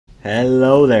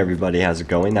Hello there everybody, how's it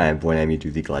going? I am Boy I'm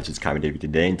YouTube the Legends commentator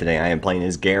today, and today I am playing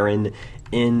as Garen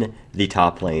in the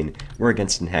top lane. We're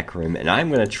against an Hecarim, and I'm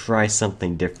gonna try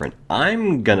something different.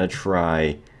 I'm gonna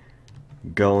try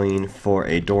going for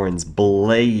a Doran's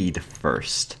Blade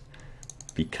first.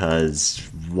 Because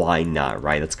why not,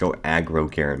 right? Let's go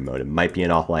aggro Garen mode. It might be an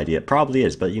awful idea, it probably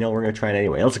is, but you know, we're gonna try it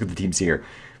anyway. Let's look at the teams here.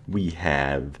 We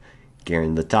have Garen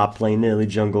in the top lane, Lily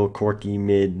jungle, Corki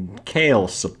mid, Kale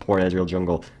support, Ezreal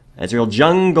jungle. Ezreal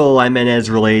jungle, I meant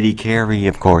Ezreal AD carry,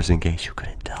 of course, in case you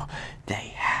couldn't tell.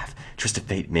 They have Twisted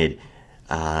Fate mid,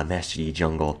 Master Yi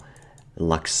jungle,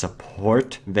 Lux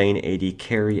support, Vayne AD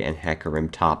carry, and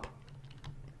Hecarim top.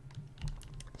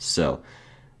 So,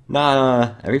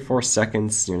 every 4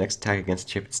 seconds, your next attack against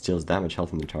a chip steals that much health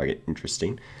from the target.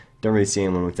 Interesting. Don't really see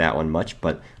anyone with that one much,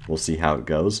 but we'll see how it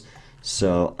goes.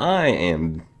 So, I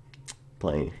am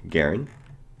playing Garen.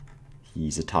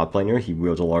 He's a top laner, he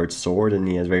wields a large sword, and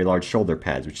he has very large shoulder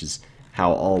pads, which is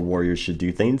how all warriors should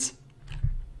do things.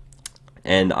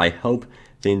 And I hope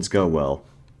things go well.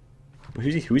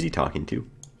 Who's he talking to?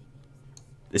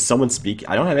 Is someone speaking?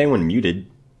 I don't have anyone muted.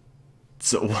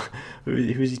 So,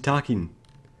 who's he talking?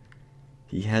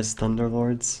 He has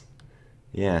Thunderlords?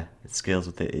 Yeah, it scales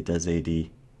with it. It does AD. It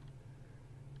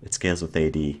scales with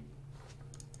AD.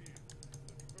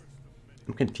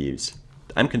 I'm confused.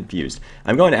 I'm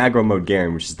going to aggro mode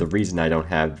Garen, which is the reason I don't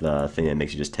have the thing that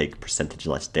makes you just take percentage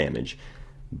less damage.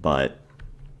 But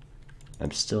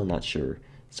I'm still not sure.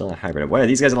 Still not hybrid. What,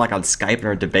 these guys are like on Skype and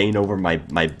are debating over my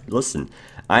listen,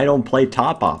 I don't play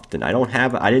top often. I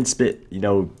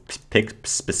didn't pick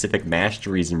specific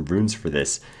masteries and runes for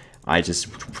this. I just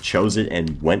chose it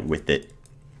and went with it.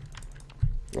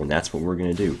 And that's what we're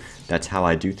going to do. That's how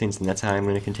I do things, and that's how I'm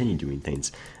going to continue doing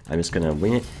things. I'm just going to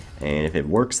win it, and if it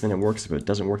works, then it works. If it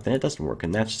doesn't work, then it doesn't work,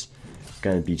 and that's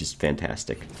going to be just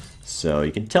fantastic. So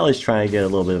you can tell he's trying to get a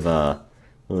little bit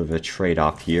of a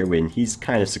trade-off here, when he's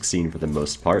kind of succeeding for the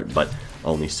most part, but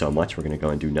only so much. We're going to go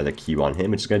and do another Q on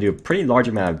him, which is going to do a pretty large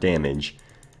amount of damage.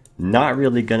 Not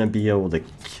really going to be able to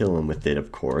kill him with it,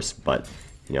 of course, but,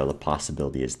 you know, the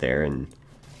possibility is there, and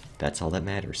that's all that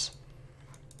matters.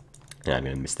 And I'm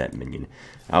going to miss that minion.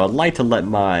 I would like to let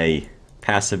my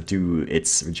passive do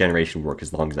its regeneration work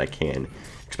as long as I can,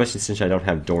 especially since I don't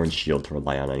have Doran's shield to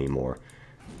rely on anymore.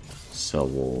 So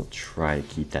we'll try to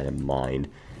keep that in mind.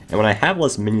 And when I have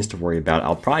less minions to worry about,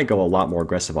 I'll probably go a lot more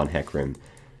aggressive on Hecarim,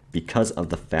 because of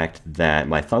the fact that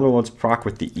my Thunderlord's proc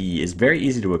with the E is very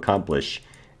easy to accomplish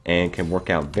and can work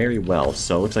out very well.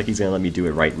 So it looks like he's going to let me do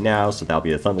it right now, so that'll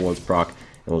be the Thunderlord's proc,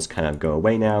 and we'll just kind of go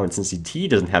away now. And since he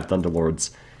doesn't have Thunderlords,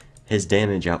 his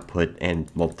damage output, and,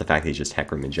 well, the fact that he's just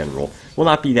Hecarim in general, will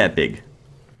not be that big.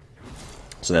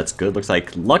 So that's good. Looks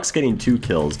like Lux getting 2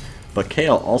 kills, but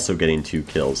Kale also getting 2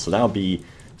 kills, so that'll be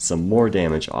some more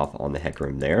damage off on the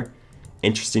Hecarim there.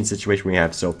 Interesting situation we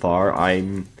have so far.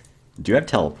 I do have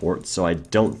teleport, so I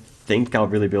don't think I'll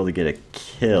really be able to get a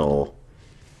kill,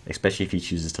 especially if he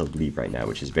chooses to leave right now,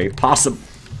 which is very possible.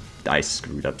 I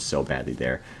screwed up so badly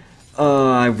there.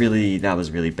 That was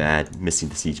really bad, missing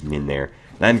the siege minion there.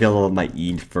 And I'm going to load my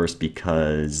E first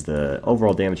because the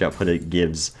overall damage output it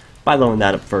gives by loading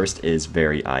that up first is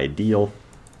very ideal.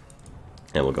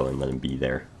 And we'll go and let him be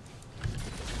there.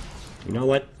 You know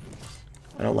what?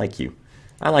 I don't like you.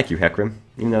 I like you, Hecarim,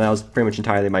 even though that was pretty much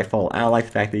entirely my fault. I don't like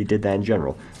the fact that he did that in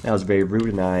general. That was very rude,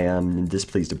 and I am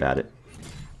displeased about it.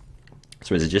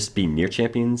 So is it just be near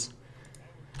champions?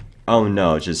 Oh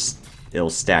no, it'll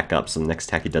stack up, so the next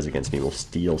attack he does against me will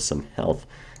steal some health.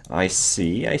 I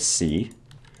see.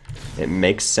 It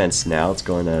makes sense now. It's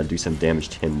going to do some damage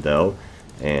to him, though.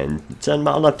 And it's done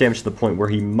enough damage to the point where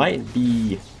he might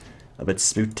be a bit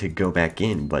spooked to go back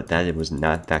in, but that was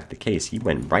not in fact the case. He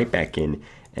went right back in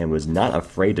and was not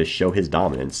afraid to show his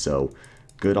dominance, so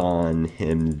good on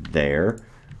him there.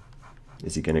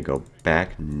 Is he going to go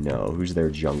back? No. Who's their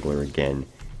jungler again?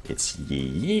 It's Yi.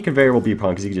 Yi can very well be a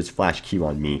problem because he can just flash Q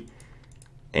on me,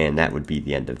 and that would be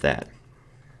the end of that.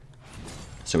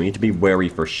 So we need to be wary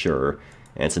for sure.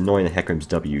 And it's annoying that Hecarim's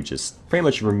W just pretty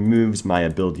much removes my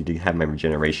ability to have my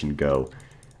regeneration go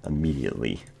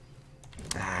immediately.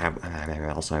 I'm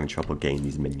also having trouble getting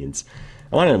these minions.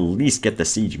 I want to at least get the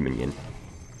siege minion.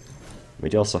 We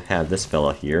do also have this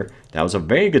fella here. That was a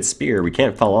very good spear. We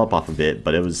can't follow up off of it,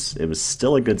 but it was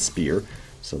still a good spear.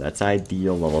 So that's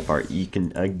ideal. Level up our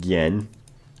Ekin again.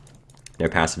 Their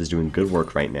passive is doing good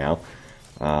work right now.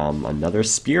 Another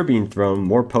spear being thrown,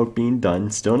 more poke being done.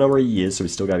 Still know where he is, so we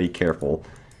still gotta be careful.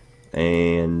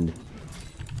 And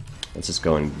let's just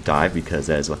go and dive because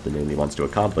that is what the Nilly wants to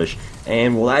accomplish.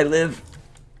 And will I live?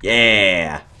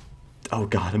 Yeah! Oh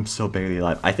god, I'm so barely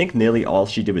alive. I think nearly all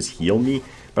she did was heal me,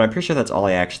 But I'm pretty sure that's all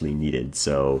I actually needed,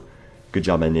 so good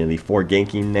job on nearly 4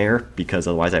 ganking there, because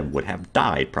otherwise I would have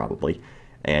died, probably.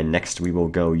 And next we will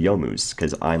go Yomu's,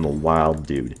 because I'm a wild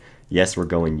dude. Yes, we're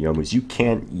going Yomu's.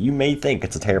 You may think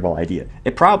it's a terrible idea.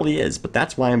 It probably is, but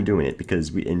that's why I'm doing it,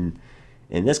 because we in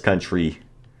this country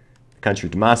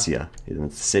Demacia, in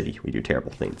the city, we do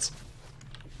terrible things.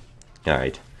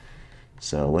 Alright.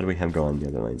 So what do we have going on the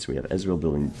other lanes? We have Ezreal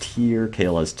building tier.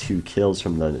 Kayle has 2 kills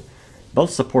from the...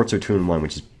 Both supports are 2 and 1,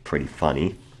 which is pretty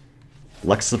funny.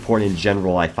 Lux support in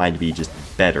general I find to be just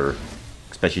better.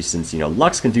 Especially since, you know,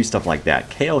 Lux can do stuff like that.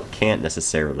 Kayle can't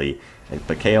necessarily.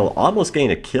 But Kayle almost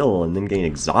gained a kill and then gained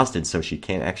exhausted, so she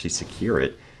can't actually secure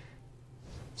it.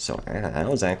 So that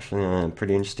was actually a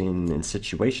pretty interesting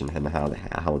situation and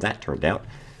how that turned out.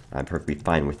 I'm perfectly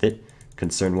fine with it.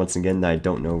 Concerned once again that I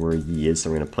don't know where he is, so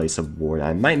I'm going to place a ward.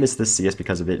 I might miss this CS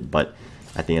because of it, but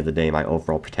at the end of the day, my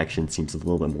overall protection seems a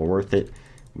little bit more worth it.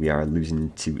 We are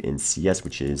losing to in CS,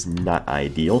 which is not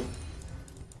ideal.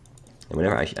 And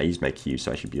whenever I use my Q,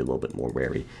 so I should be a little bit more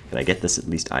wary. Can I get this? At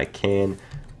least I can.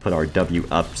 Put our W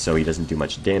up so he doesn't do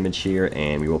much damage here,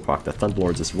 and we will proc the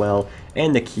Thunderlords as well,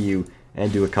 and the Q,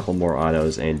 and do a couple more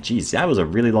autos. And geez, that was a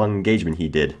really long engagement he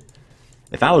did.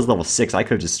 If I was level 6, I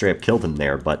could have just straight up killed him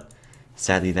there, but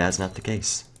sadly that's not the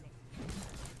case.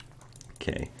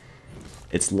 Okay.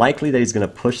 It's likely that he's going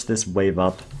to push this wave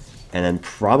up and then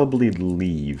probably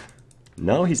leave.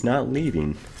 No, he's not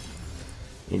leaving.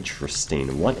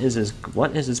 Interesting. What is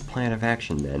his plan of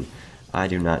action then? I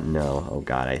do not know. Oh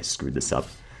god, I screwed this up.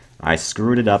 I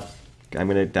screwed it up. I'm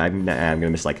gonna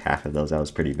miss like half of those. That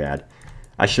was pretty bad.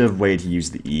 I should have waited to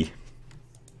use the E.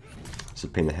 So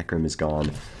Pain the Hecarim is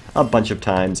gone a bunch of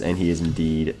times, and he is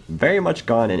indeed very much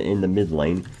gone and in the mid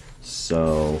lane.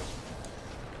 So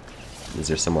is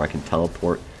there somewhere I can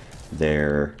teleport?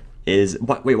 There is.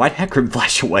 What? Wait, why did Hecarim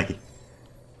flash away?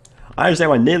 I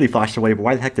understand why Nearly flashed away, but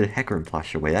why the heck did Hecarim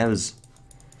flash away? That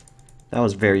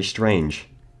was very strange.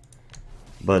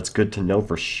 But it's good to know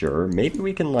for sure. Maybe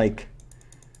we can, like,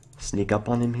 sneak up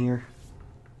on him here.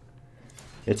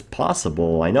 It's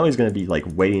possible. I know he's going to be, like,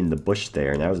 waiting in the bush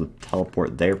there, and that was a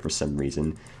teleport there for some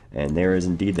reason. And there is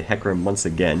indeed the Hecarim once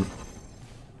again.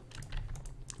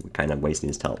 We're kind of wasting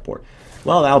his teleport.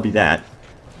 Well, that'll be that.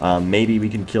 Maybe we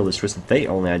can kill this Twisted Fate,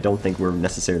 only I don't think we're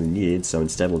necessarily needed, so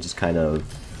instead we'll just kind of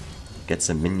get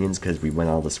some minions because we went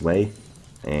all this way.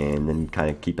 And then kind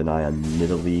of keep an eye on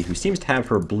Nidalee, who seems to have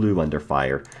her blue under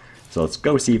fire. So let's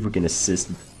go see if we can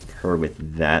assist her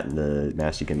with that. The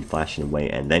Master can be flashing away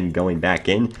and then going back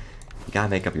in. You gotta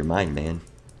make up your mind, man.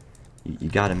 You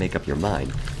gotta make up your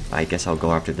mind. I guess I'll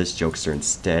go after this jokester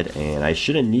instead. And I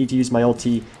shouldn't need to use my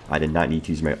ulti. I did not need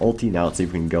to use my ulti. Now let's see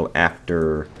if we can go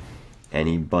after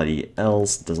anybody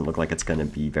else. Doesn't look like it's gonna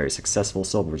be very successful,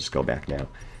 so we'll just go back now.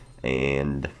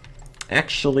 And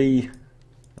actually,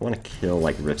 I want to kill,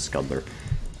 like, Rift Scuddler,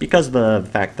 because of the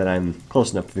fact that I'm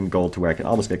close enough in gold to where I can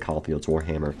almost get Caulfield's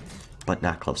Warhammer, but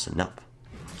not close enough.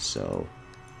 So,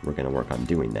 we're going to work on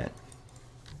doing that.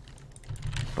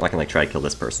 Or I can, like, try to kill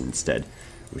this person instead,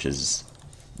 which is,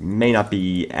 may not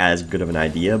be as good of an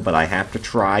idea, but I have to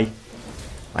try.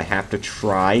 I have to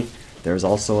try. There's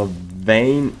also a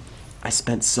Vayne. I'm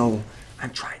trying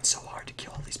so hard to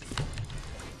kill all these people.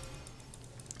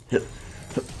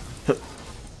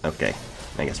 Okay.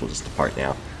 I guess we'll just depart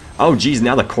now. Oh, geez,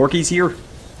 now the Corky's here?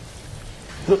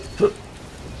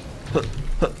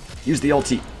 Use the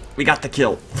ulti. We got the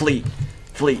kill. Flee.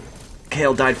 Flee.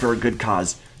 Kayle died for a good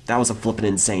cause. That was a flippin'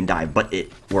 insane dive, but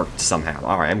it worked somehow.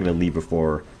 Alright, I'm gonna leave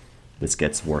before this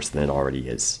gets worse than it already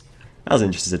is. That was an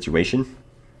interesting situation.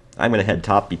 I'm gonna head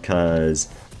top because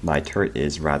my turret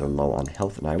is rather low on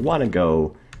health, and I want to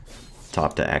go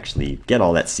top to actually get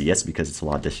all that CS because it's a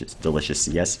lot of delicious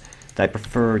CS that I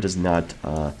prefer does not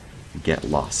get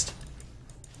lost.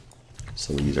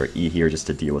 So we'll use our E here just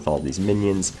to deal with all these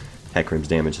minions. Hecarim's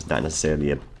damage is not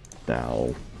necessarily a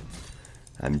bow.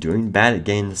 I'm doing bad at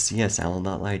getting the CS, I will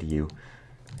not lie to you.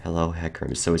 Hello,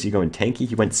 Hecarim. So is he going tanky?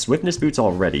 He went Swiftness Boots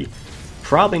already.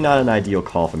 Probably not an ideal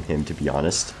call from him, to be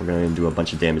honest. We're going to do a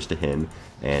bunch of damage to him,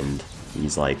 and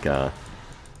he's like,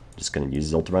 just going to use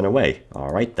his ult to run away.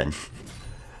 Alright then.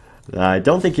 I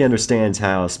don't think he understands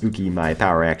how spooky my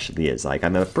power actually is. Like,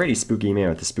 I'm a pretty spooky man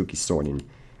with a spooky sword, and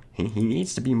he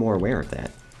needs to be more aware of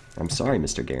that. I'm sorry,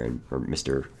 Mr. Garen, or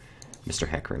Mr.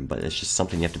 Hecarim, but it's just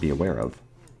something you have to be aware of.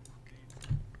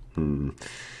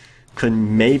 Could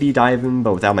maybe dive him,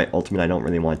 but without my ultimate, I don't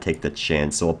really want to take the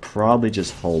chance, so I'll probably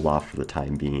just hold off for the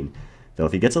time being. Though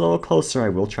if he gets a little closer, I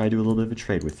will try to do a little bit of a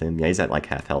trade with him. Yeah, he's at like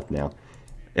half health now.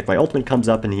 If my ultimate comes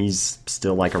up and he's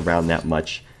still like around that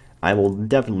much, I will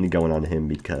definitely go in on him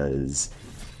because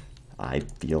I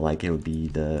feel like it would be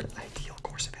the ideal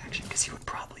course of action, because he would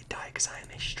probably die because I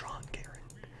am a strong Garen.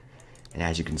 And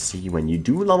as you can see, when you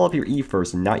do level up your E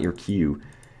first and not your Q,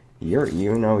 you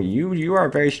are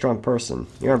a very strong person.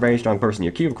 You're a very strong person.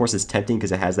 Your Q, of course, is tempting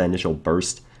because it has that initial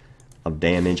burst of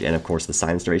damage, and of course the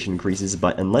silence duration increases,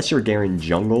 but unless you're Garen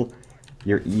jungle,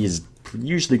 your E is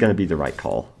usually going to be the right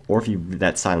call. Or if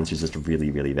that silence is just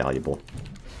really, really valuable.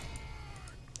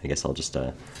 I guess I'll just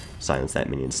silence that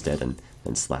minion instead and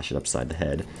slash it upside the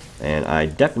head. And I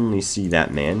definitely see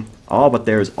that man. Oh, but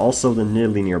there's also the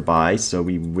Nidalee nearby, so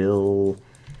we will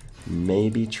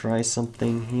maybe try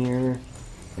something here.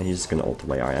 And he's just going to ult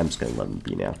away. Alright, I'm just going to let him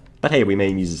be now. But hey, we may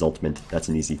use his ultimate. That's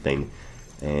an easy thing.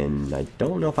 And I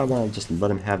don't know if I want to just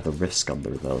let him have the Rift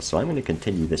Scuttler, though. So I'm going to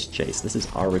continue this chase. This is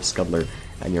our Rift Scuttler,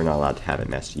 and you're not allowed to have it,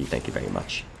 Master Yi. Thank you very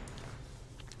much.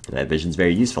 And that vision's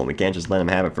very useful. We can't just let him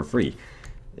have it for free.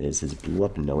 Is his blue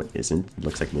up? No, it isn't. It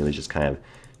looks like Nidalee's just kind of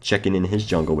checking in his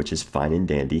jungle, which is fine and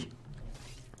dandy.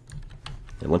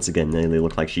 And once again, Nidalee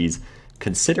looks like she's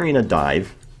considering a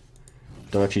dive.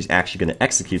 Don't know if she's actually going to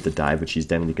execute the dive, but she's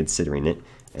definitely considering it.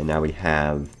 And now we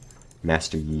have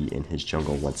Master Yi in his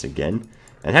jungle once again.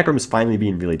 And Hecarim is finally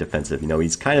being really defensive. You know,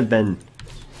 he's kind of been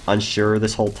unsure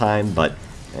this whole time,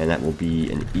 and that will be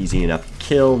an easy enough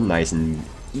kill. Nice and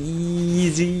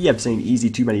easy. I'm saying easy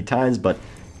too many times, but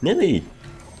Nidalee,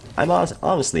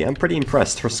 honestly, I'm pretty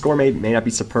impressed. Her score may not be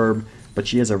superb, but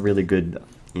she has a really good,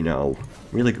 you know,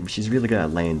 she's really good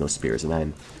at laying those spears, and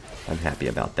I'm happy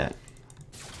about that.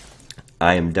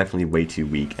 I am definitely way too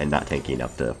weak and not tanky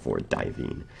enough to afford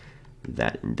diving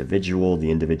that individual.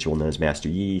 The individual knows Master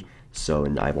Yi, so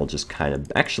and I will just kind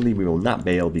of... Actually, we will not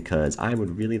bail because I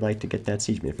would really like to get that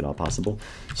siege main if at all possible.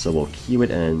 So we'll Q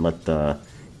it and let the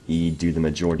E do the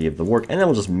majority of the work, and then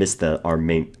we'll just miss our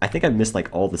main... I think I've missed like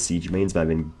all the siege mains, but I've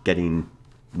been getting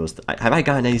most... Have I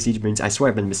gotten any siege mains? I swear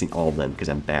I've been missing all of them because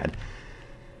I'm bad.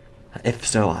 If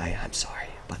so, I'm sorry.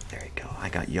 But there you go. I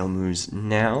got Youmuu's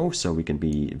now, so we can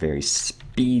be very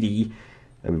speedy.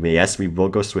 And yes, we will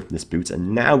go Swiftness Boots,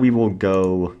 and now we will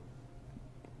go...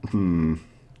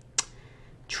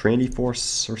 Trinity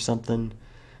Force or something?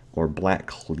 Or Black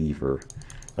Cleaver.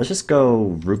 Let's just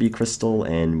go Ruby Crystal,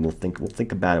 and we'll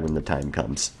think about it when the time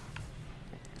comes.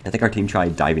 I think our team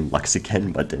tried diving Lux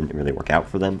again, but didn't really work out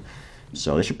for them.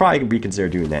 So they should probably reconsider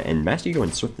doing that. And Master Yi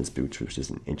going Swiftness Boots, which is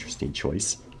an interesting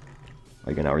choice.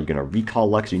 Are you gonna recall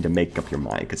Lux? You need to make up your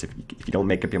mind, because if you don't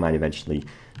make up your mind eventually,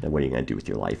 then what are you gonna do with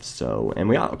your life? So, and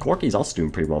Corki's also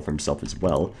doing pretty well for himself as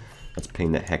well. Let's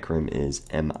ping that Hecarim is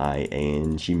MIA,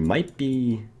 and she might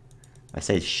be... I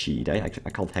say she. I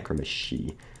called Hecarim a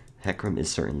she. Hecarim is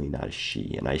certainly not a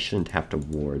she, and I shouldn't have to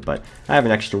ward, but I have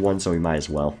an extra one, so we might as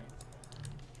well.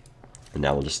 And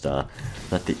now we'll just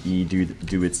let the E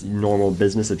do its normal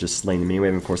business of just slaying the minion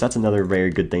wave. Of course, that's another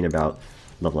very good thing about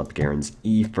level up Garen's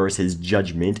E first. His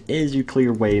judgment is you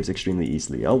clear waves extremely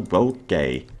easily. Oh,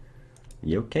 okay.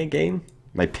 You okay, game?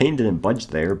 My pain didn't budge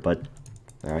there, but...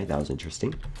 Alright, that was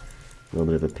interesting. A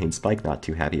little bit of a pain spike, not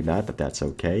too happy about it, but that's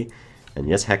okay. And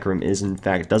yes, Hecarim does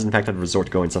in fact have to resort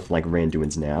to going something like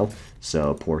Randuin's now,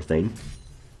 so poor thing.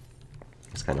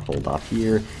 Just kind of hold off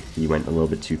here. He went a little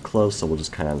bit too close, so we'll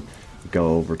just kind of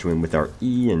go over to him with our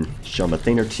E and show him a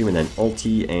thing or two, and then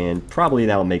ulti, and probably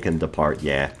that'll make him depart,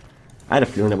 yeah. I had a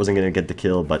feeling I wasn't going to get the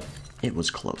kill, but it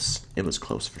was close. It was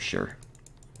close for sure.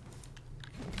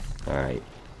 Alright.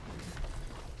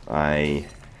 I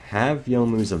have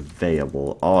Youmuu's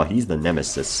available. Oh, he's the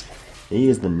nemesis. He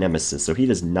is the nemesis, so he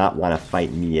does not want to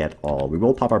fight me at all. We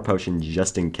will pop our potion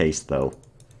just in case, though.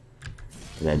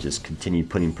 And then just continue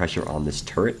putting pressure on this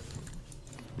turret.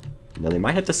 You know, they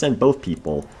might have to send both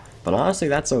people, but honestly,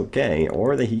 that's okay.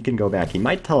 Or that he can go back. He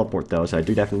might teleport, though, so I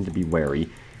do definitely need to be wary.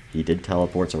 He did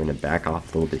teleport, so I'm going to back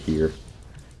off a little bit here.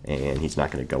 And he's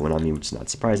not going to go in on me, which is not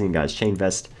surprising. He got his chain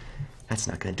vest. That's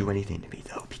not going to do anything to me,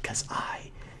 though, because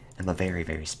I am a very,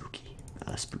 very spooky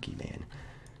man.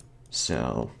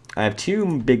 So, I have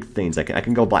two big things. I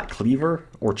can go Black Cleaver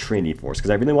or Trinity Force,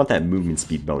 because I really want that movement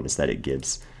speed bonus that it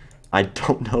gives. I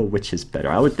don't know which is better.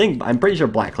 I'm pretty sure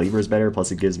Black Cleaver is better,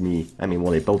 plus it gives me,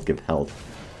 well, they both give health.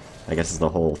 I guess is the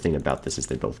whole thing about this, is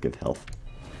they both give health.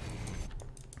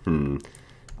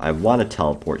 I want to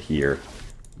teleport here,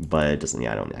 but it doesn't,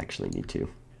 I don't actually need to.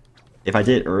 If I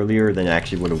did earlier, then it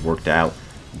actually would have worked out,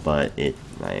 but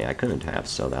I couldn't have,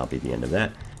 so that'll be the end of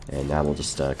that. And now we'll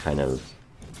just kind of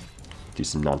do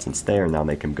some nonsense there, and now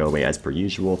make him go away as per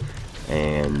usual.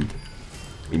 And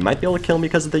we might be able to kill him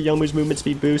because of the Youmuu's movement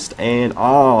speed boost. And,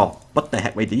 oh, what the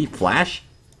heck? Wait, did he flash?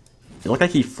 It looked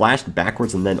like he flashed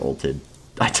backwards and then ulted.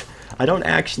 I don't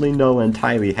actually know what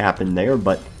entirely happened there,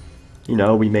 but, you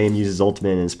know, we made him use his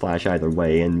ultimate and his flash either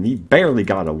way, and he barely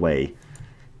got away,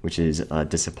 which is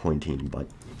disappointing, but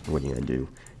what are you going to do?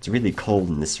 It's really cold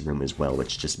in this room as well,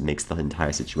 which just makes the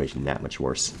entire situation that much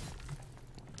worse.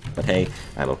 But hey,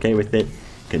 I'm okay with it.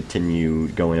 Continue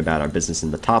going about our business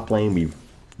in the top lane. We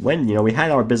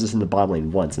had our business in the bottom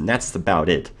lane once, and that's about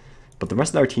it. But the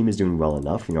rest of our team is doing well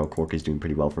enough. You know, Cork is doing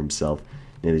pretty well for himself.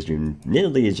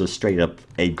 Nidalee is just straight up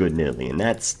a good Nidalee, and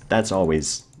that's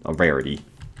always a rarity,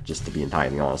 just to be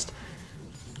entirely honest.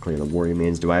 Clear the warrior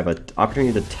mains. Do I have an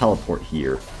opportunity to teleport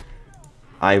here?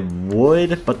 I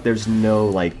would, but there's no,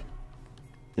 like,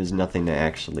 there's nothing to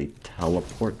actually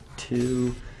teleport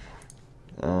to.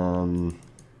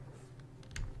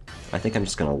 I think I'm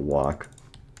just gonna walk.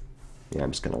 Yeah,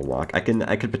 I'm just gonna walk. I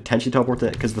could potentially teleport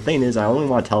to, because the thing is, I only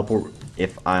want to teleport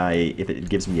if it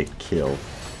gives me a kill.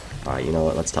 Alright, you know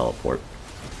what, let's teleport.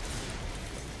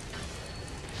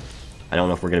 I don't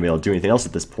know if we're gonna be able to do anything else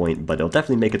at this point, but it'll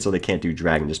definitely make it so they can't do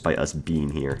dragon just by us being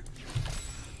here.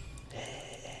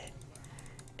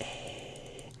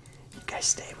 You guys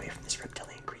stay away from this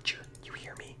reptilian creature. You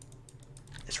hear me?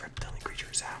 This reptilian creature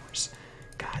is ours.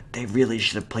 God, they really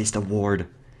should have placed a ward.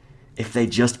 If they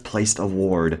just placed a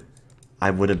ward,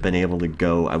 I would have been able to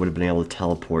go, I would have been able to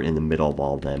teleport in the middle of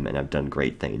all of them, and I've done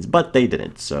great things. But they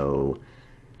didn't, so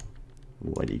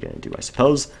what are you going to do, I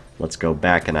suppose? Let's go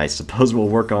back, and I suppose we'll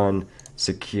work on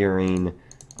securing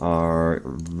our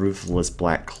Ruthless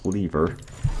Black Cleaver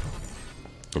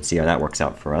and see how that works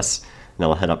out for us. And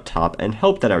I'll head up top and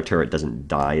hope that our turret doesn't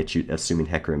die, assuming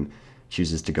Hecarim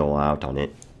chooses to go out on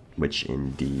it, which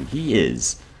indeed he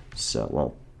is. So,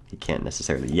 well, he can't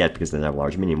necessarily yet because they have a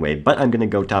large minion wave, but I'm going to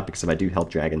go top because if I do help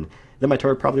Dragon, then my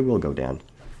turret probably will go down.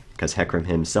 Because Hecarim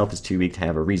himself is too weak to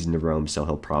have a reason to roam, so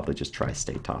he'll probably just try to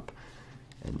stay top.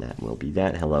 And that will be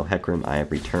that. Hello, Hecarim, I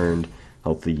have returned.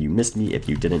 Hopefully you missed me. If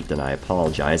you didn't, then I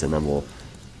apologize, and then we'll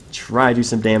try to do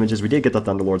some damages. We did get the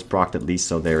Thunderlords procced at least,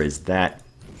 so there is that.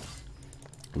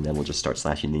 And then we'll just start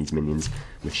slashing these minions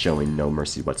with showing no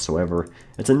mercy whatsoever.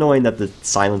 It's annoying that the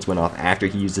silence went off after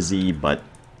he used his E, but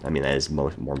I mean, that is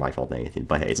more my fault than anything.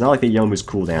 But hey, it's not like the Yomu's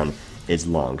cooldown is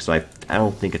long, so I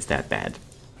don't think it's that bad.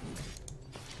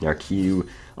 Our Q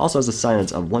also has a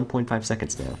silence of 1.5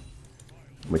 seconds now.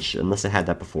 Which, unless it had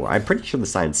that before, I'm pretty sure the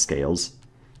silence scales.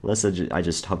 Unless I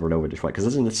just hovered over it twice.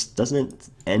 Because doesn't it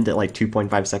end at like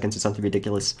 2.5 seconds or something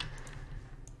ridiculous?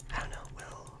 I don't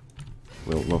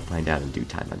know. We'll find out in due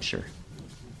time, I'm sure.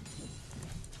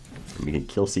 We can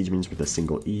kill siege minions with a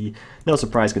single E. No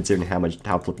surprise considering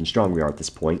how flippin' strong we are at this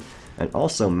point. And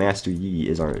also Master Yi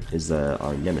is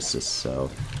our nemesis, so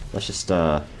let's just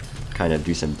kind of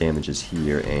do some damages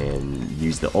here and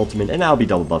use the ultimate, and that'll be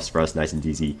double buffs for us, nice and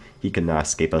easy. He cannot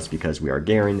escape us because we are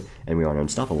Garen, and we are an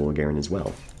unstoppable Garen as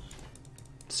well.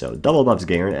 So double buffs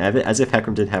Garen, as if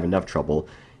Hecarim didn't have enough trouble,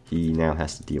 he now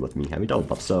has to deal with me having double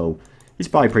buff, so he's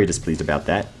probably pretty displeased about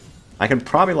that. I can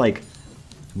probably like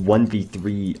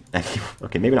 1v3,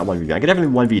 okay, maybe not 1v3, I could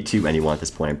definitely 1v2 anyone at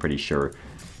this point, I'm pretty sure.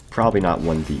 Probably not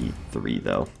 1v3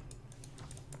 though.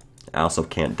 I also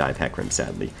can't dive Hecarim,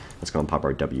 sadly. Let's go and pop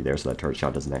our W there so that turret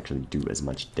shot doesn't actually do as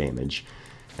much damage.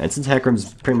 And since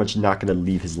Hecarim's pretty much not going to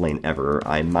leave his lane ever,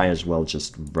 I might as well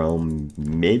just roam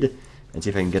mid and see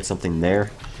if I can get something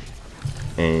there.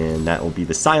 And that will be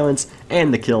the silence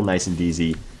and the kill, nice and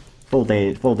easy. Full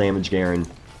damage Garen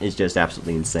is just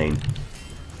absolutely insane.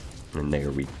 And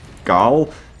there we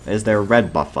go. Is there a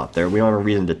red buff up there? We don't have a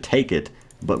reason to take it,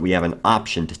 but we have an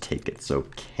option to take it. So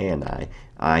can I?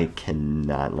 I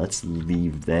cannot. Let's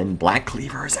leave then. Black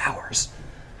Cleaver is ours.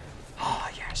 Oh,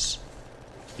 yes.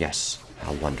 Yes.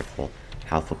 How wonderful.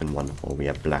 How flippin' wonderful. We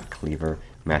have Black Cleaver.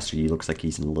 Master Yi looks like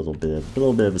he's in a little bit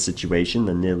of a situation.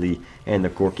 The Nidalee and the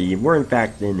Corki were in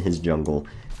fact in his jungle,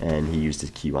 and he used his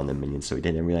Q on the minions, so he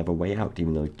didn't really have a way out.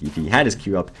 Even though if he had his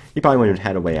Q up, he probably wouldn't have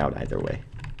had a way out either way.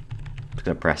 I'm just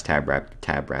gonna press tab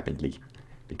rapidly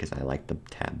because I like the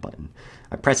tab button.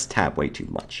 I press tab way too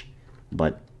much,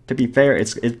 but to be fair,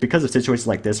 it's because of situations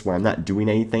like this where I'm not doing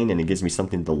anything and it gives me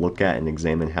something to look at and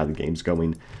examine how the game's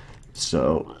going.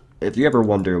 So if you ever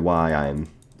wonder why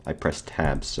I press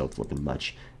tab so flippin'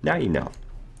 much, now you know.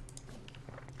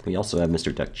 We also have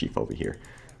Mr. Duck Chief over here.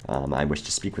 I wish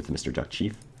to speak with Mr. Duck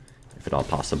Chief, if at all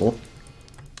possible.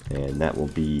 And that will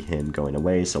be him going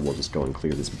away, so we'll just go and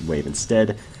clear this wave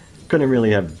instead. Couldn't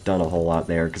really have done a whole lot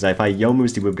there, because if I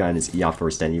Yomu'd, he would have gotten his E off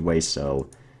first anyway, so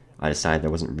I decided there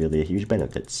wasn't really a huge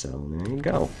benefit, so there you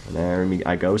go. And there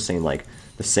I go, saying like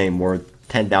the same word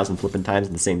 10,000 flippin' times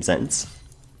in the same sentence.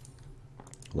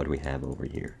 What do we have over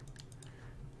here?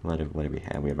 What do we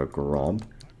have? We have a Gromp.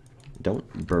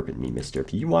 Don't burp at me, mister.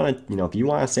 If you want to, if you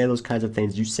want to say those kinds of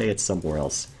things, you say it somewhere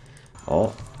else.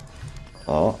 Oh,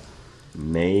 Oh,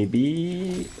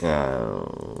 maybe.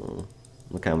 Oh,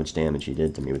 look how much damage he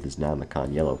did to me with his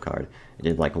Namacon yellow card. It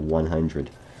did like 100.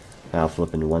 How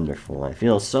flippin' wonderful. I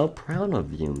feel so proud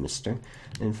of you, mister.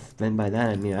 And by that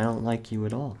I mean I don't like you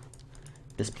at all.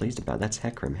 Displeased about it. That's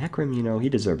Hecarim. Hecarim, you know, he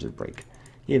deserves a break.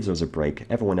 He deserves a break.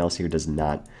 Everyone else here does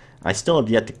not. I still have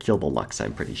yet to kill the Lux,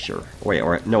 I'm pretty sure. Wait,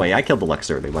 no, wait, I killed the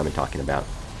Lux early. What am I talking about?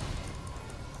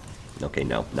 Okay,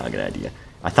 no, not a good idea.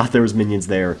 I thought there was minions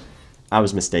there. I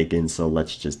was mistaken, so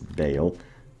let's just bail.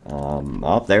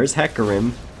 Oh, there's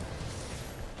Hecarim.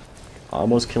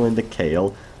 Almost killing the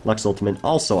Kale. Lux Ultimate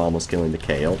also almost killing the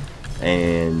Kale.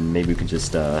 And maybe we could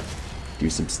just do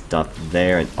some stuff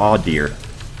there. And oh dear.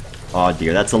 Oh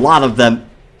dear, that's a lot of them.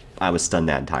 I was stunned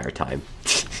that entire time.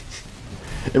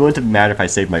 It wouldn't have mattered if I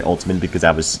saved my ultimate because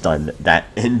I was stunned that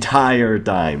entire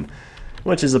time.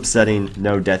 Which is upsetting.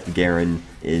 No death Garen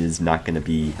is not going to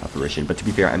be a fruition. But to be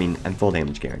fair, I mean, I'm full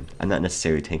damage Garen. I'm not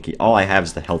necessarily tanky. All I have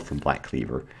is the health from Black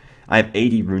Cleaver. I have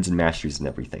 80 runes and masteries and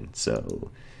everything.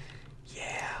 So,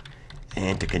 yeah.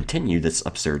 And to continue this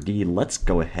absurdity, let's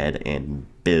go ahead and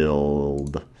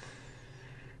build...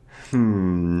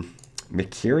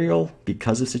 Mercurial,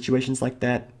 because of situations like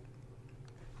that.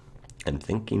 I'm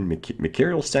thinking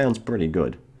Mercurial sounds pretty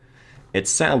good. It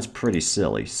sounds pretty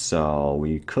silly, so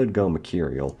we could go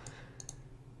Mercurial.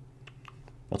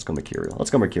 Let's go Mercurial. Let's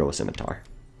go Mercurial with Scimitar.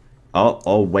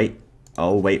 Oh, wait.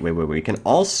 Oh, wait. We can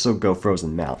also go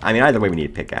Frozen Mount. I mean, either way we need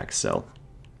a pickaxe, so...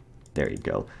 There you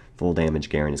go. Full damage,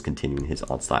 Garen is continuing his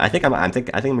onslaught. I think I'm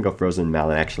gonna go Frozen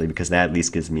Mount, actually, because that at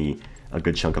least gives me a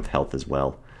good chunk of health as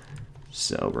well.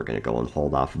 So we're gonna go and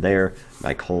hold off there.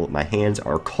 My hands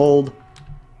are cold.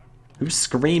 Who's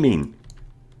screaming?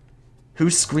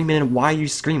 Who's screaming and why are you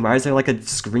screaming? Why is there like a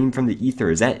scream from the ether?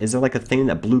 Is there like a thing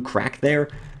that blew crack there?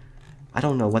 I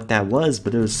don't know what that was,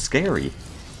 but it was scary.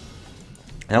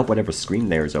 I hope whatever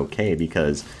screamed there is okay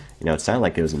because, you know, it sounded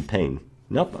like it was in pain.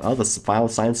 Nope, oh, the final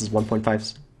silence is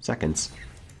 1.5 seconds.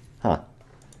 Huh.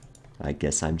 I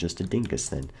guess I'm just a dingus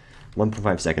then.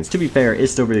 1.5 seconds. To be fair,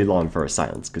 it's still really long for a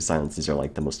silence, because silences are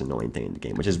like the most annoying thing in the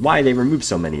game, which is why they remove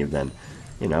so many of them.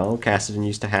 You know, Cassidy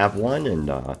used to have one, and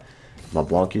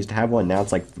LeBlanc used to have one. Now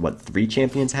it's like, what, 3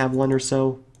 champions have one or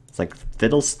so? It's like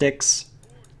Fiddlesticks.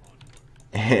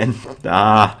 And,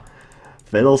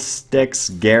 Fiddlesticks,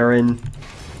 Garen.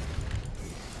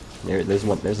 There's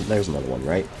another one,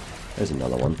 right? There's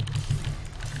another one.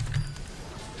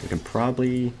 We can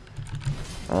probably,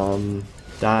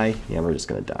 die. Yeah, we're just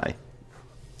gonna die.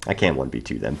 I can't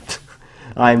 1v2 them.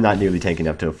 I'm not nearly tanky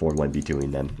enough to afford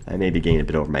 1v2ing them. I may be getting a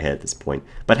bit over my head at this point.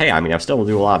 But hey, I mean, I still will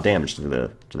do a lot of damage to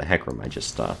the Hecarim. I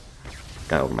just got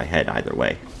over my head either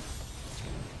way.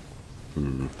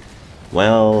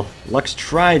 Well, Lux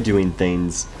tried doing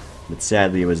things, but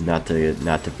sadly it was not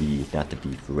to be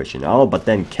fruition. Oh, but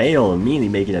then Kale immediately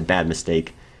making a bad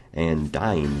mistake and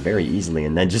dying very easily,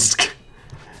 and then just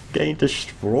getting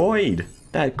destroyed.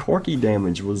 That Corky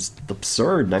damage was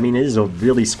absurd. I mean, it is a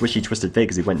really squishy Twisted Fate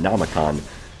because he went Namacon.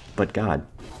 But God,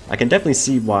 I can definitely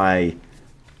see why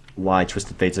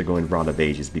Twisted Fates are going Rod of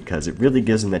Ages, because it really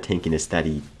gives him that tankiness that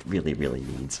he really, really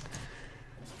needs.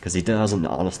 Because he doesn't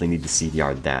honestly need the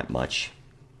CDR that much.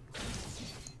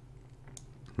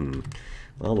 Well,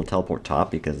 we'll teleport top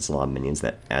because it's a lot of minions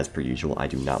that, as per usual, I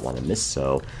do not want to miss.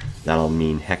 So that'll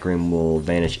mean Hecarim will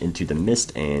vanish into the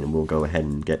mist, and we'll go ahead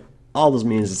and get all those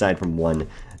minions aside from one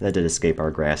that did escape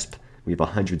our grasp. We have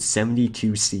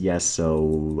 172 CS,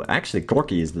 so actually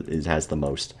Corky has the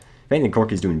most. If anything,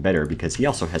 Corky's doing better because he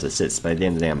also has assists, but at the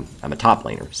end of the day, I'm a top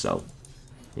laner, so,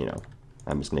 you know,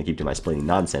 I'm just going to keep to my splitting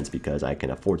nonsense because I can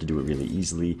afford to do it really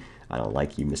easily. I don't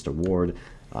like you, Mr. Ward.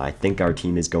 I think our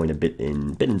team is going a bit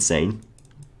insane.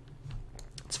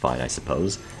 It's fine, I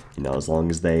suppose. You know, as long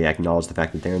as they acknowledge the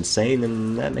fact that they're insane,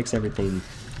 then that makes everything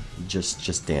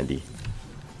just dandy.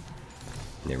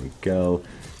 There we go.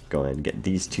 Go ahead and get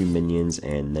these 2 minions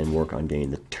and then work on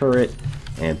getting the turret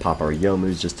and pop our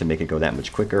Yomus just to make it go that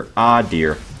much quicker. Ah,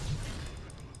 dear.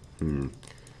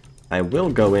 I will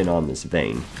go in on this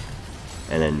vein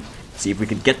and then see if we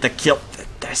can get the kill.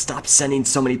 Stop sending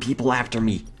so many people after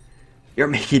me. You're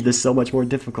making this so much more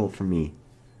difficult for me.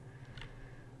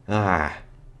 I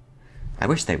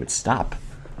wish they would stop.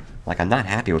 Like, I'm not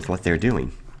happy with what they're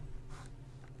doing.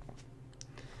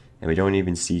 And we don't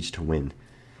even siege to win.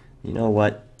 You know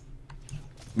what?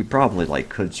 We probably,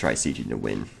 could try sieging to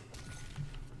win.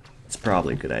 It's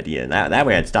probably a good idea. That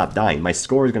way I'd stop dying. My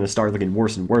score is going to start looking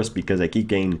worse and worse because I keep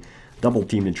getting double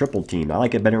teamed and triple teamed. I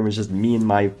like it better when it's just me and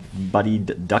my buddy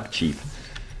Duck Chief.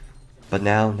 But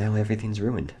now everything's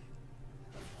ruined.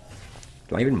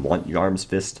 Do I even want Yarm's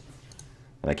Fist?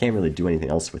 I can't really do anything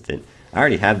else with it. I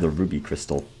already have the ruby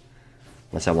crystal.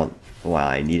 Unless I want... Well,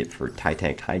 I need it for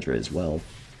Titanic Hydra as well.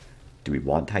 Do we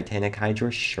want Titanic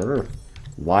Hydra? Sure.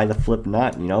 Why the flip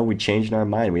not? You know, we changed our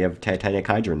mind. We have Titanic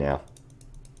Hydra now.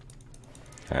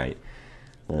 Alright.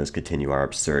 Let's continue our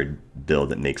absurd build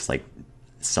that makes, like,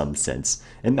 some sense.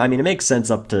 And, I mean, it makes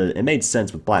sense up to... It made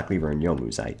sense with Black Lever and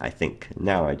Yomu's, I think.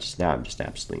 Now I'm just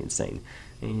absolutely insane.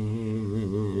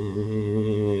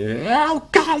 Oh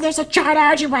god, there's a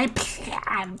charge anyway.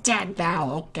 I'm dead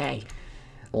now, okay.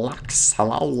 Lux,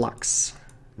 hello Lux.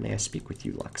 May I speak with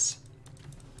you, Lux?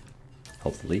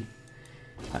 Hopefully.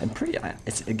 I'm pretty...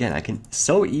 It's, again, I can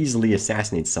so easily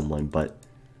assassinate someone, but...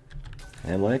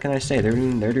 And what can I say? They're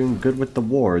doing good with the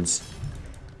wards.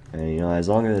 And, you know, as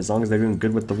long as they're doing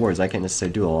good with the wards, I can't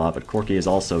necessarily do a lot, but Corki is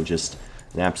also just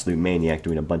an absolute maniac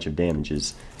doing a bunch of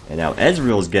damages. And now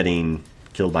Ezreal's getting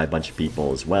killed by a bunch of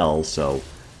people as well, so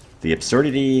the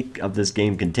absurdity of this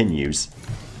game continues.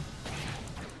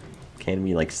 Can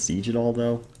we, like, siege it all,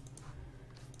 though?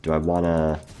 Do I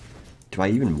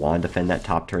even want to defend that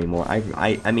top turret anymore?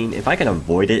 I mean, if I can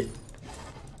avoid it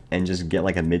and just get,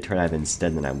 like, a mid-turn dive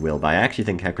instead, then I will, but I actually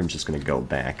think Hecarim's just gonna go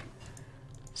back.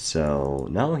 So,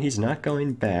 no, he's not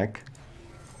going back.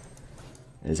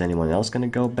 Is anyone else going to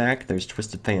go back? There's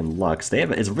Twisted Fate and Lux.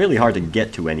 It's really hard to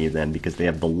get to any of them because they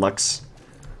have the Lux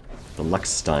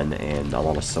stun and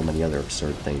along with so many other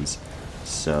absurd things.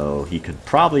 So he could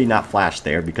probably not flash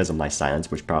there because of my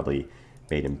silence, which probably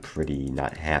made him pretty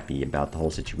not happy about the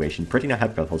whole situation.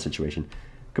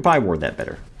 Could probably word that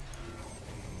better.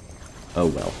 Oh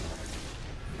well.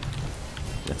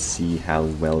 Let's see how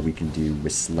well we can do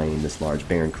with slaying this large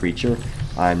Baron creature.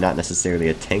 I'm not necessarily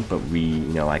a tank, but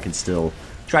I can still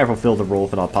try to fulfill the role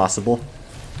if at all possible.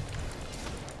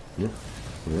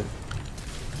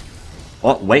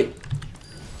 Oh, wait.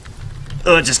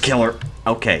 Just kill her.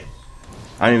 Okay.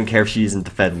 I don't even care if she isn't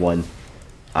the Fed one.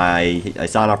 I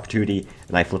saw an opportunity,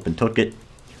 and I flippin' took it.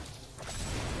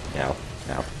 Ow,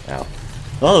 ow, ow.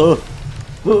 Oh,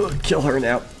 kill her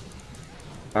now.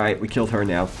 Alright, we killed her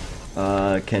now.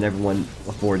 Can everyone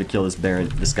afford to kill this Baron?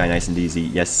 This guy nice and easy.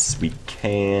 Yes, we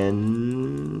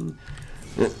can.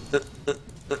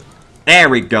 There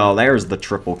we go. There's the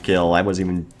triple kill. I wasn't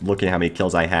even looking at how many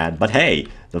kills I had. But hey,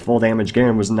 the full damage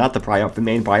Garen was not the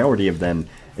main priority of them.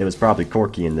 It was probably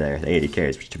Corki in there, the 80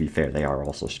 carries, which to be fair, they are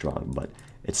also strong. But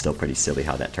it's still pretty silly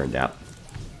how that turned out.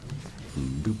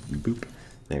 Boop, boop.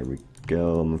 There we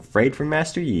go. I'm afraid for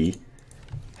Master Yi.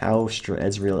 How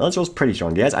Ezreal's pretty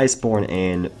strong. He has Iceborne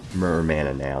and Mirror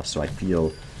Mana now, so I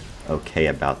feel okay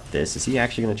about this. Is he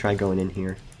actually going to try going in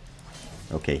here?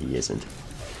 Okay, he isn't.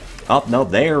 Oh, no,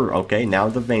 there. Okay, now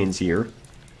the Vayne's here.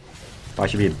 I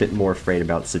should be a bit more afraid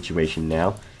about the situation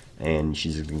now. And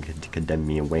she's going to condemn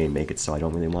me away and make it so I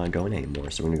don't really want to go in anymore.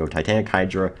 So we're going to go Titanic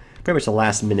Hydra. Pretty much the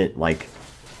last minute, like,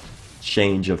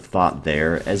 change of thought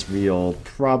there. Ezreal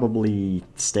probably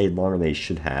stayed longer than he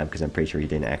should have, because I'm pretty sure he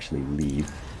didn't actually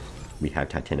leave. We have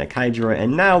Titanic Hydra,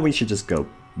 and now we should just go.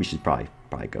 We should probably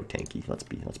go tanky. Let's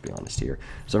be honest here.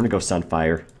 So I'm gonna go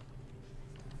Sunfire.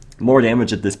 More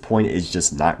damage at this point is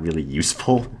just not really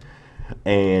useful,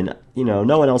 and you know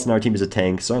no one else in our team is a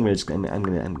tank, so I'm gonna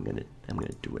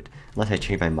do it. Unless I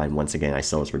change my mind once again, I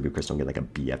sell this Ruby Crystal and get like a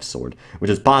BF sword, which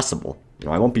is possible. You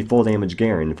know, I won't be full damage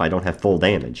Garen if I don't have full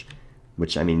damage.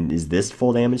 Which, I mean, is this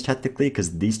full damage technically?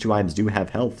 Because these two items do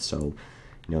have health, so,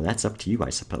 you know, that's up to you,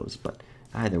 I suppose. But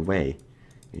either way,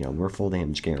 you know, we're full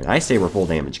damage Garen. I say we're full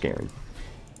damage Garen.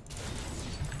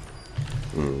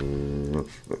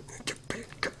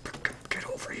 Get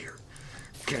over here.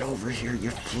 Get over here,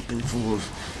 you flippin' fools.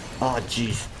 Oh,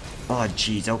 jeez. Oh,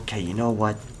 jeez. Okay, you know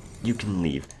what? You can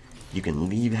leave. You can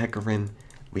leave, Hecarim.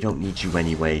 We don't need you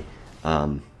anyway.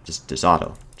 Just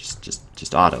auto.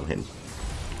 Just auto him.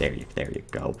 There you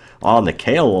go. On the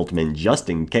Kale ultimate, just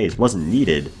in case. Wasn't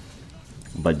needed.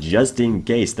 But just in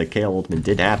case the Kale ultimate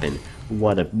did happen.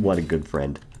 What a good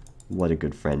friend. What a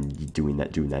good friend doing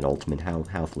that ultimate.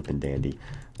 How flippin' dandy.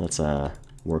 Let's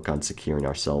work on securing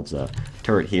ourselves a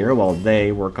turret here while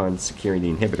they work on securing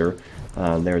the inhibitor.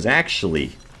 There's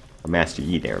actually a Master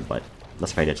Yi there, but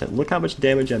let's pay attention. Look how much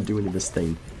damage I'm doing to this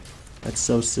thing. That's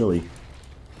so silly.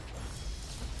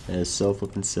 That is so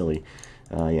flippin' silly.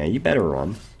 Yeah, you better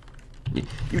run.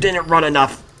 You didn't run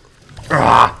enough!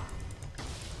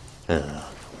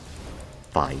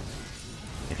 Fine.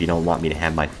 If you don't want me to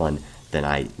have my fun, then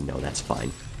I know that's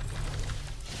fine.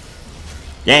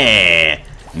 Yeah!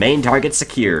 Main target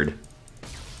secured.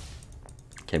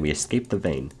 Can we escape the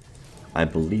Vayne? I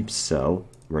believe so.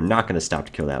 We're not going to stop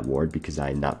to kill that ward because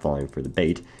I'm not falling for the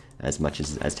bait as much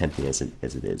as tempting as it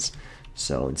is.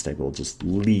 So instead we'll just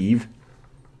leave.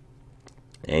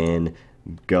 And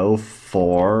go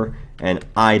for an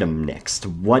item next.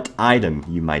 What item,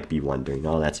 you might be wondering?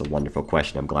 Oh, that's a wonderful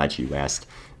question. I'm glad you asked.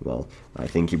 Well, I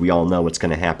think we all know what's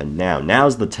going to happen now.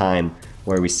 Now's the time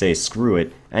where we say screw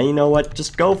it, and you know what?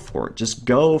 Just go for it. Just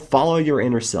go follow your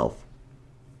inner self.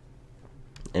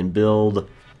 And build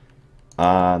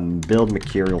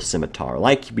Mercurial Scimitar,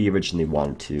 like we originally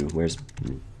wanted to. Where's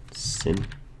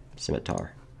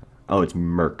Scimitar? Oh, it's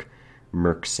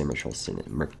Mercurial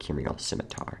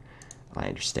Scimitar. I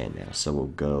understand now. So we'll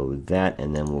go that,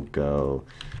 and then we'll go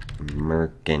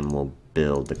Merc, and we'll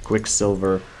build the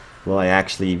Quicksilver. Will I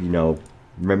actually,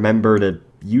 remember to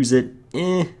use it?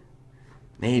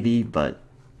 Maybe, but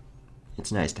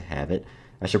it's nice to have it.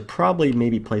 I should probably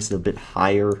maybe place it a bit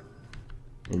higher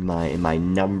in my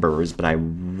numbers, but I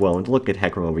won't. Look at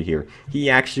Hecarim over here. He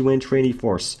actually went Trinity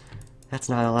Force. That's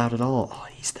not allowed at all. Oh,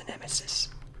 he's the nemesis.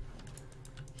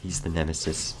 He's the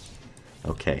nemesis.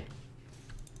 Okay.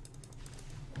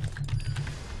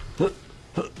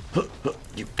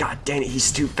 You god dang it,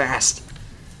 he's too fast.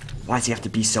 Why does he have to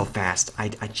be so fast? I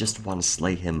just want to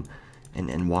slay him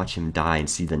and watch him die and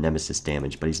see the nemesis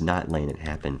damage, but he's not letting it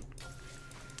happen.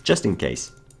 Just in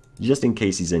case. Just in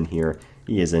case he's in here.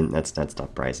 He isn't. That's not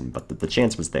surprising, but the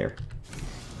chance was there.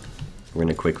 We're going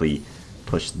to quickly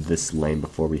push this lane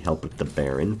before we help with the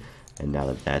Baron. And now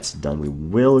that that's done, we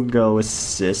will go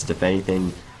assist. If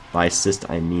anything, by assist,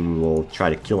 I mean we will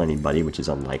try to kill anybody, which is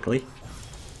unlikely.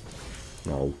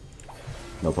 No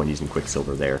point using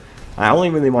Quicksilver there. I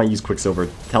only really want to use Quicksilver.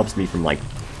 It helps me from,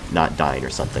 not dying or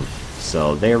something.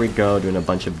 So there we go, doing a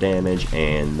bunch of damage,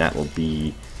 and that will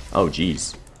be... Oh,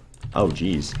 jeez. Oh,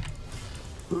 jeez.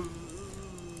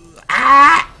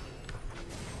 Ah!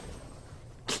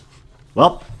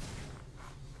 Well,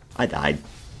 I died.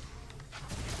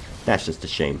 That's just a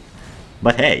shame.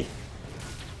 But hey,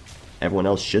 everyone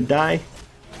else should die?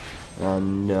 Oh,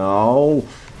 no.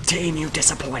 Team, you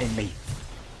disappointed me.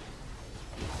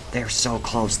 They're so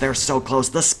close. They're so close.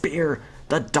 The spear,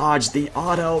 the dodge, the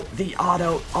auto,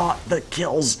 the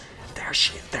kills.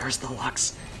 There's the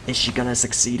Lux. Is she gonna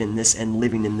succeed in this and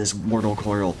living in this mortal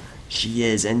coil? She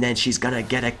is, and then she's gonna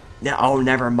get a... Oh,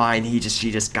 never mind. She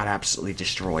just got absolutely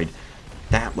destroyed.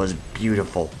 That was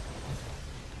beautiful.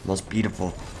 Most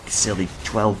beautiful, silly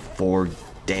 12-4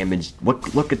 damage.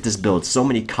 Look at this build. So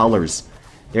many colors.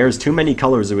 There's too many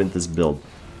colors in this build.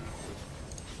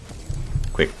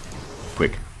 Quick.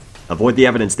 Avoid the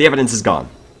evidence. The evidence is gone.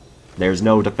 There's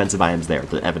no defensive items there.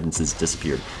 The evidence has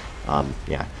disappeared.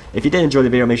 Yeah. If you did enjoy the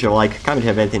video, make sure to like, comment, if you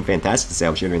have anything fantastic to say.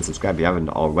 I'll share and subscribe if you haven't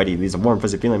already. It leaves a warm,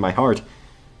 fuzzy feeling in my heart.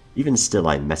 Even still,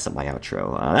 I mess up my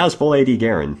outro. That was full AD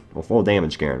Garen, or full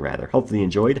damage Garen, rather. Hopefully you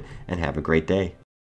enjoyed, and have a great day.